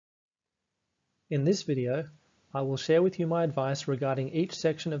In this video, I will share with you my advice regarding each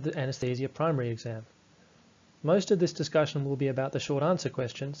section of the Anaesthesia primary exam. Most of this discussion will be about the short answer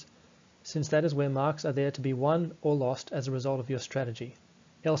questions, since that is where marks are there to be won or lost as a result of your strategy.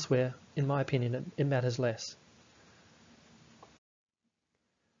 Elsewhere, in my opinion, it matters less.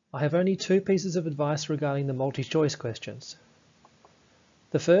 I have only two pieces of advice regarding the multi-choice questions.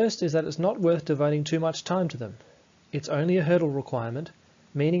 The first is that it's not worth devoting too much time to them. It's only a hurdle requirement,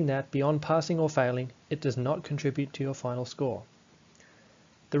 meaning that beyond passing or failing, it does not contribute to your final score.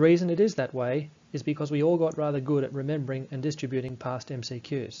 The reason it is that way is because we all got rather good at remembering and distributing past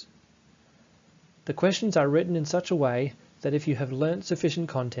MCQs. The questions are written in such a way that if you have learnt sufficient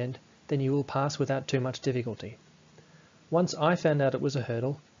content, then you will pass without too much difficulty. Once I found out it was a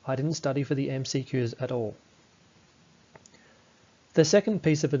hurdle, I didn't study for the MCQs at all. The second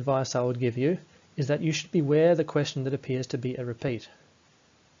piece of advice I would give you is that you should beware the question that appears to be a repeat.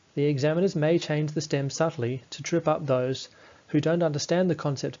 The examiners may change the stem subtly to trip up those who don't understand the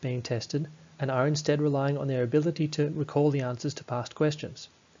concept being tested and are instead relying on their ability to recall the answers to past questions.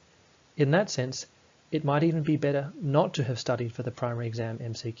 In that sense, it might even be better not to have studied for the primary exam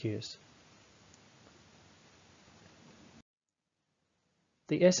MCQs.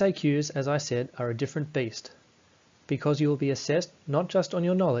 The SAQs, as I said, are a different beast, because you will be assessed not just on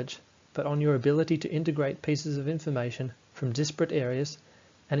your knowledge, but on your ability to integrate pieces of information from disparate areas,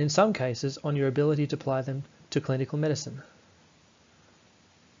 and in some cases on your ability to apply them to clinical medicine.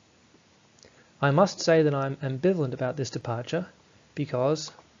 I must say that I'm ambivalent about this departure because,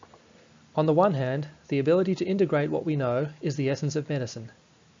 on the one hand, the ability to integrate what we know is the essence of medicine,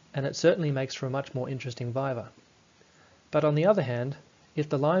 and it certainly makes for a much more interesting Viva. But on the other hand, if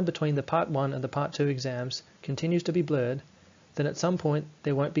the line between the Part 1 and the Part 2 exams continues to be blurred, then at some point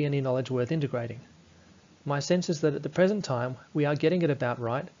there won't be any knowledge worth integrating. My sense is that at the present time we are getting it about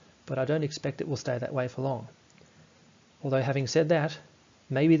right, but I don't expect it will stay that way for long. Although having said that,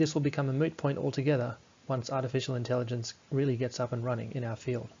 maybe this will become a moot point altogether once artificial intelligence really gets up and running in our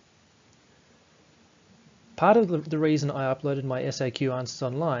field. Part of the reason I uploaded my SAQ answers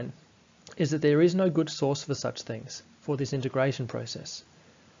online is that there is no good source for such things, for this integration process.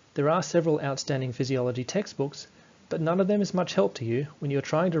 There are several outstanding physiology textbooks, but none of them is much help to you when you're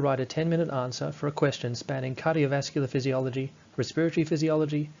trying to write a 10-minute answer for a question spanning cardiovascular physiology, respiratory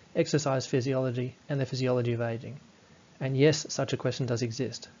physiology, exercise physiology, and the physiology of aging. And yes, such a question does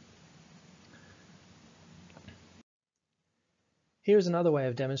exist. Here is another way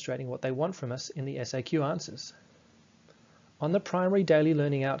of demonstrating what they want from us in the SAQ answers. On the Primary Daily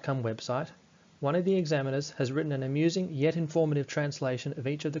Learning Outcome website, one of the examiners has written an amusing yet informative translation of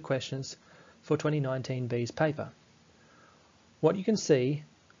each of the questions for 2019 B's paper. What you can see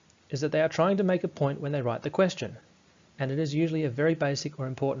is that they are trying to make a point when they write the question, and it is usually a very basic or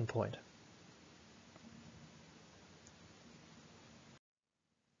important point.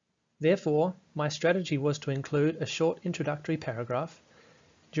 Therefore, my strategy was to include a short introductory paragraph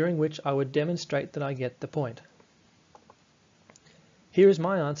during which I would demonstrate that I get the point. Here is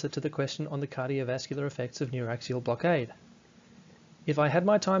my answer to the question on the cardiovascular effects of neuraxial blockade. If I had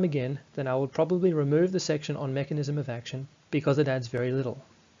my time again, then I would probably remove the section on mechanism of action because it adds very little.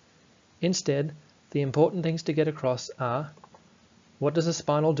 Instead, the important things to get across are: what does a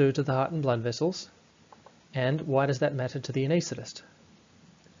spinal do to the heart and blood vessels? And why does that matter to the anaesthetist?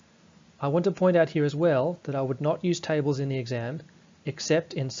 I want to point out here as well that I would not use tables in the exam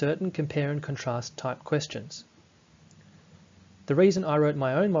except in certain compare and contrast type questions. The reason I wrote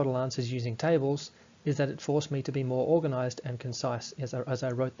my own model answers using tables is that it forced me to be more organized and concise as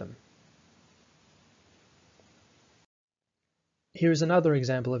I wrote them. Here is another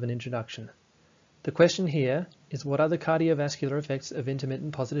example of an introduction. The question here is: what are the cardiovascular effects of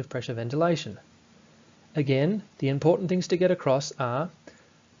intermittent positive pressure ventilation? Again, the important things to get across are: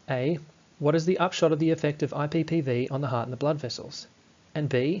 A, what is the upshot of the effect of IPPV on the heart and the blood vessels? And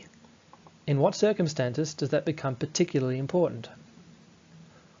B, in what circumstances does that become particularly important?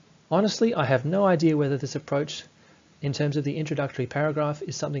 Honestly, I have no idea whether this approach in terms of the introductory paragraph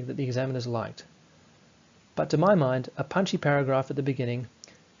is something that the examiners liked. But to my mind, a punchy paragraph at the beginning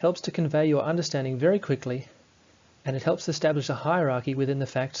helps to convey your understanding very quickly, and it helps establish a hierarchy within the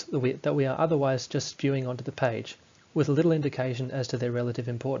facts that we are otherwise just spewing onto the page, with little indication as to their relative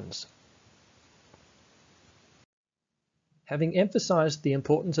importance. Having emphasized the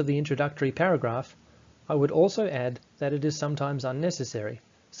importance of the introductory paragraph, I would also add that it is sometimes unnecessary,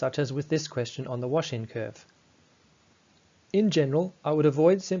 such as with this question on the wash-in curve. In general, I would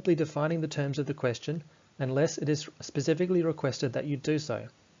avoid simply defining the terms of the question unless it is specifically requested that you do so.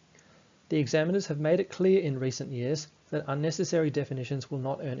 The examiners have made it clear in recent years that unnecessary definitions will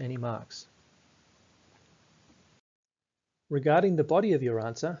not earn any marks. Regarding the body of your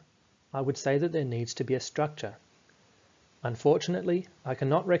answer, I would say that there needs to be a structure. Unfortunately, I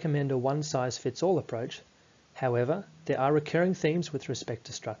cannot recommend a one-size-fits-all approach. However, there are recurring themes with respect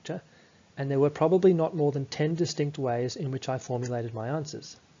to structure, and there were probably not more than 10 distinct ways in which I formulated my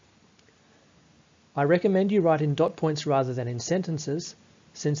answers. I recommend you write in dot points rather than in sentences,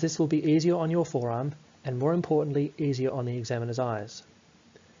 since this will be easier on your forearm and, more importantly, easier on the examiner's eyes.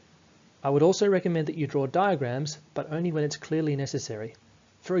 I would also recommend that you draw diagrams, but only when it's clearly necessary,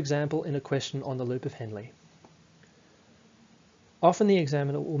 for example in a question on the loop of Henle. Often the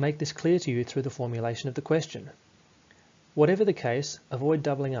examiner will make this clear to you through the formulation of the question. Whatever the case, avoid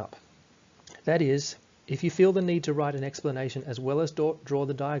doubling up. That is, if you feel the need to write an explanation as well as draw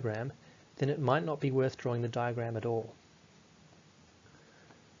the diagram, then it might not be worth drawing the diagram at all.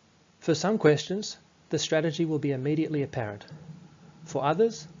 For some questions, the strategy will be immediately apparent. For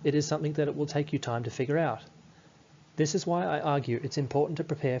others, it is something that it will take you time to figure out. This is why I argue it's important to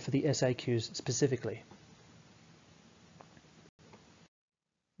prepare for the SAQs specifically.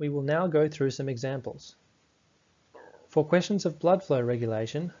 We will now go through some examples. For questions of blood flow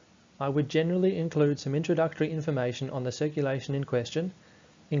regulation, I would generally include some introductory information on the circulation in question,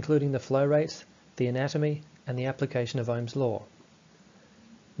 including the flow rates, the anatomy, and the application of Ohm's law.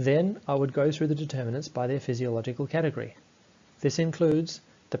 Then I would go through the determinants by their physiological category. This includes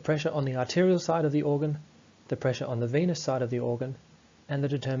the pressure on the arterial side of the organ, the pressure on the venous side of the organ, and the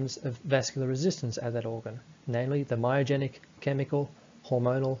determinants of vascular resistance at that organ, namely the myogenic, chemical,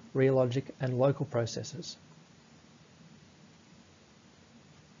 hormonal, rheologic, and local processes.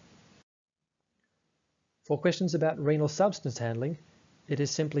 For questions about renal substance handling, it is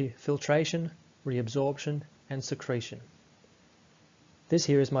simply filtration, reabsorption, and secretion. This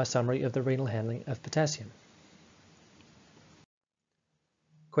here is my summary of the renal handling of potassium.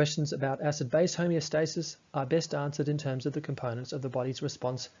 Questions about acid-base homeostasis are best answered in terms of the components of the body's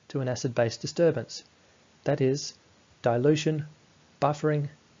response to an acid-base disturbance, that is, dilution, buffering,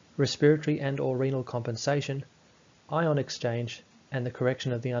 respiratory and/or renal compensation, ion exchange, and the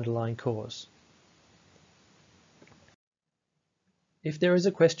correction of the underlying cause. If there is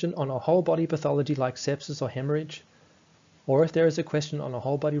a question on a whole body pathology like sepsis or hemorrhage, or if there is a question on a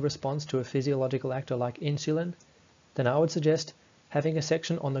whole body response to a physiological actor like insulin, then I would suggest having a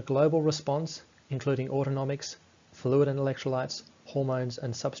section on the global response, including autonomics, fluid and electrolytes, hormones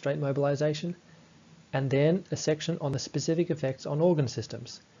and substrate mobilization, and then a section on the specific effects on organ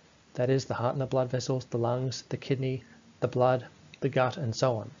systems, that is the heart and the blood vessels, the lungs, the kidney, the blood, the gut, and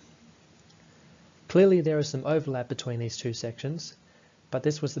so on. Clearly there is some overlap between these two sections, but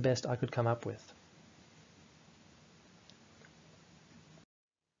this was the best I could come up with.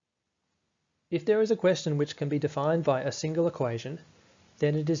 If there is a question which can be defined by a single equation,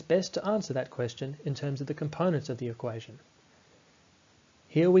 then it is best to answer that question in terms of the components of the equation.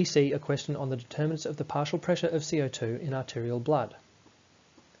 Here we see a question on the determinants of the partial pressure of CO2 in arterial blood.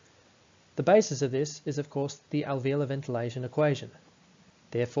 The basis of this is of course the alveolar ventilation equation.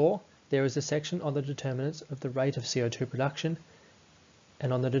 Therefore, there is a section on the determinants of the rate of CO2 production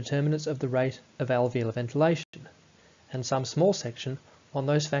and on the determinants of the rate of alveolar ventilation, and some small section on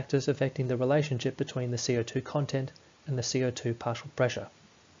those factors affecting the relationship between the CO2 content and the CO2 partial pressure.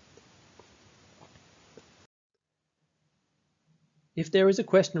 If there is a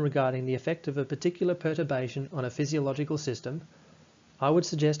question regarding the effect of a particular perturbation on a physiological system, I would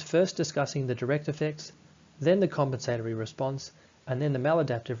suggest first discussing the direct effects, then the compensatory response, and then the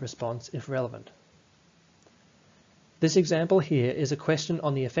maladaptive response if relevant. This example here is a question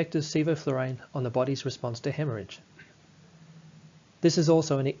on the effect of sevoflurane on the body's response to hemorrhage. This is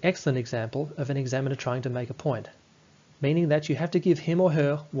also an excellent example of an examiner trying to make a point, meaning that you have to give him or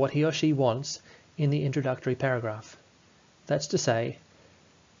her what he or she wants in the introductory paragraph. That's to say,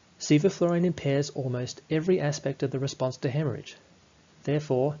 sevoflurane impairs almost every aspect of the response to hemorrhage.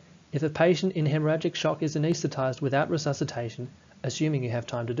 Therefore, if a patient in hemorrhagic shock is anaesthetized without resuscitation, assuming you have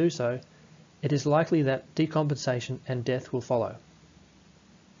time to do so, it is likely that decompensation and death will follow.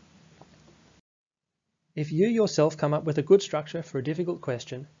 If you yourself come up with a good structure for a difficult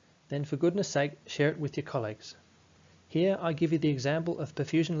question, then for goodness sake share it with your colleagues. Here I give you the example of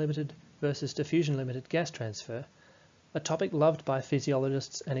perfusion-limited versus diffusion-limited gas transfer, a topic loved by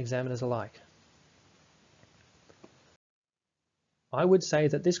physiologists and examiners alike. I would say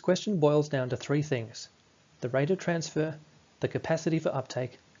that this question boils down to three things: the rate of transfer, the capacity for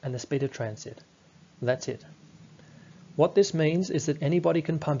uptake, and the speed of transit. That's it. What this means is that anybody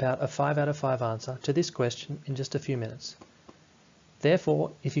can pump out a 5 out of 5 answer to this question in just a few minutes.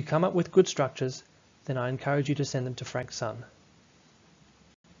 Therefore, if you come up with good structures, then I encourage you to send them to Frank Sun.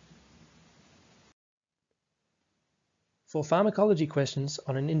 For pharmacology questions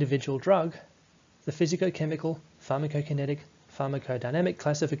on an individual drug, the physicochemical, pharmacokinetic, pharmacodynamic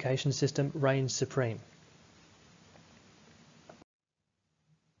classification system reigns supreme.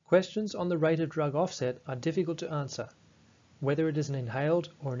 Questions on the rate of drug offset are difficult to answer, whether it is an inhaled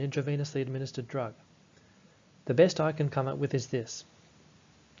or an intravenously administered drug. The best I can come up with is this.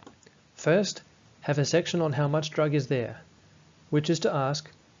 First, have a section on how much drug is there, which is to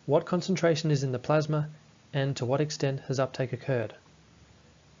ask what concentration is in the plasma and to what extent has uptake occurred.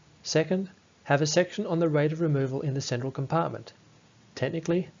 Second, have a section on the rate of removal in the central compartment.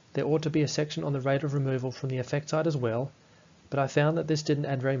 Technically, there ought to be a section on the rate of removal from the effect site as well, but I found that this didn't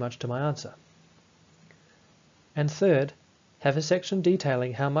add very much to my answer. And third, have a section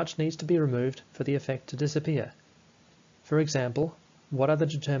detailing how much needs to be removed for the effect to disappear. For example, what are the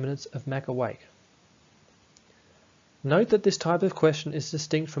determinants of MAC awake? Note that this type of question is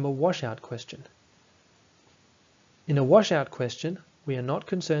distinct from a washout question. In a washout question, we are not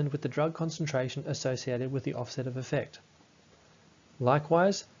concerned with the drug concentration associated with the offset of effect.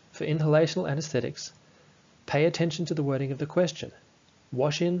 Likewise, for inhalational anesthetics, pay attention to the wording of the question.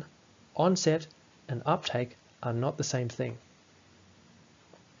 Wash-in, onset, and uptake are not the same thing.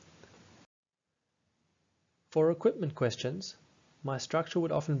 For equipment questions, my structure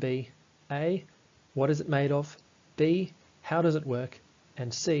would often be A. What is it made of? B. How does it work?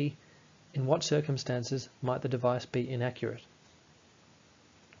 And C. In what circumstances might the device be inaccurate?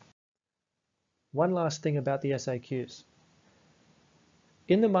 One last thing about the SAQs.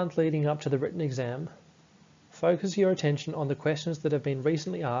 In the month leading up to the written exam, focus your attention on the questions that have been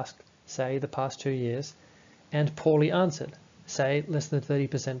recently asked, say the past 2 years, and poorly answered, say less than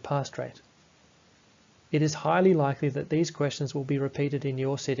 30% pass rate. It is highly likely that these questions will be repeated in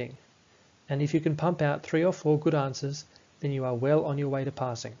your sitting, and if you can pump out 3 or 4 good answers, then you are well on your way to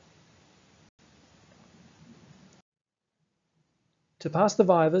passing. To pass the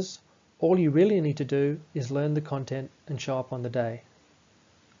Vivas, all you really need to do is learn the content and show up on the day.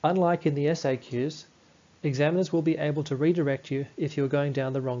 Unlike in the SAQs, examiners will be able to redirect you if you are going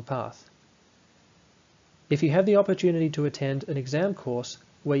down the wrong path. If you have the opportunity to attend an exam course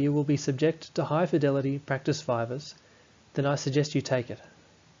where you will be subjected to high fidelity practice Vivas, then I suggest you take it.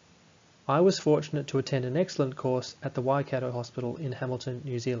 I was fortunate to attend an excellent course at the Waikato Hospital in Hamilton,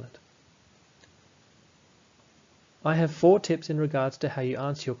 New Zealand. I have 4 tips in regards to how you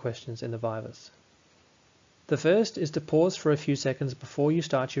answer your questions in the Vivas. The first is to pause for a few seconds before you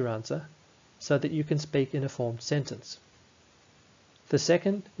start your answer so that you can speak in a formed sentence. The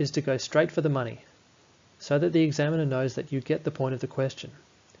second is to go straight for the money so that the examiner knows that you get the point of the question.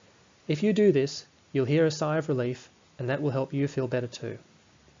 If you do this, you'll hear a sigh of relief, and that will help you feel better too.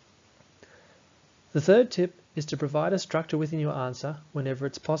 The third tip is to provide a structure within your answer whenever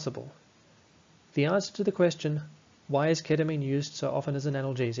it's possible. The answer to the question, why is ketamine used so often as an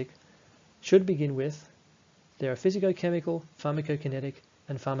analgesic, should begin with, there are physicochemical, pharmacokinetic,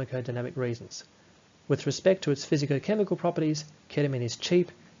 and pharmacodynamic reasons. With respect to its physicochemical properties, ketamine is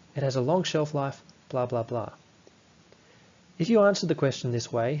cheap, it has a long shelf life, blah blah blah. If you answer the question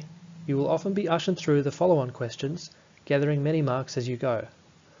this way, you will often be ushered through the follow-on questions, gathering many marks as you go.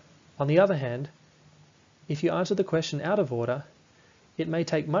 On the other hand, if you answer the question out of order, it may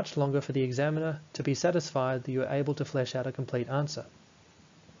take much longer for the examiner to be satisfied that you are able to flesh out a complete answer.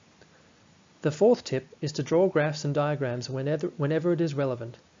 The fourth tip is to draw graphs and diagrams whenever it is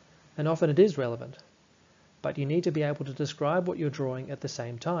relevant, and often it is relevant, but you need to be able to describe what you're drawing at the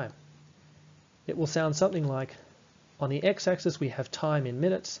same time. It will sound something like, on the x-axis we have time in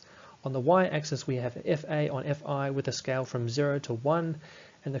minutes, on the y-axis we have FA on FI with a scale from 0 to 1,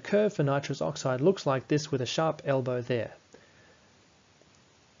 and the curve for nitrous oxide looks like this with a sharp elbow there.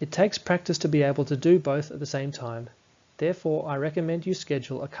 It takes practice to be able to do both at the same time. Therefore, I recommend you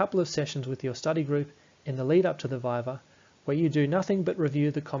schedule a couple of sessions with your study group in the lead up to the Viva, where you do nothing but review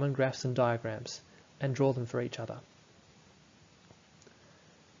the common graphs and diagrams, and draw them for each other.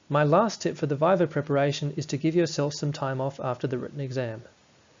 My last tip for the Viva preparation is to give yourself some time off after the written exam.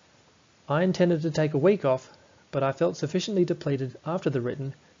 I intended to take a week off, but I felt sufficiently depleted after the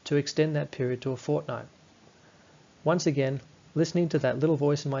written to extend that period to a fortnight. Once again, listening to that little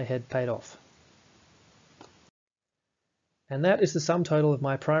voice in my head paid off. And that is the sum total of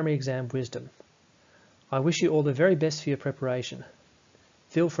my primary exam wisdom. I wish you all the very best for your preparation.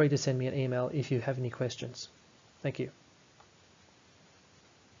 Feel free to send me an email if you have any questions. Thank you.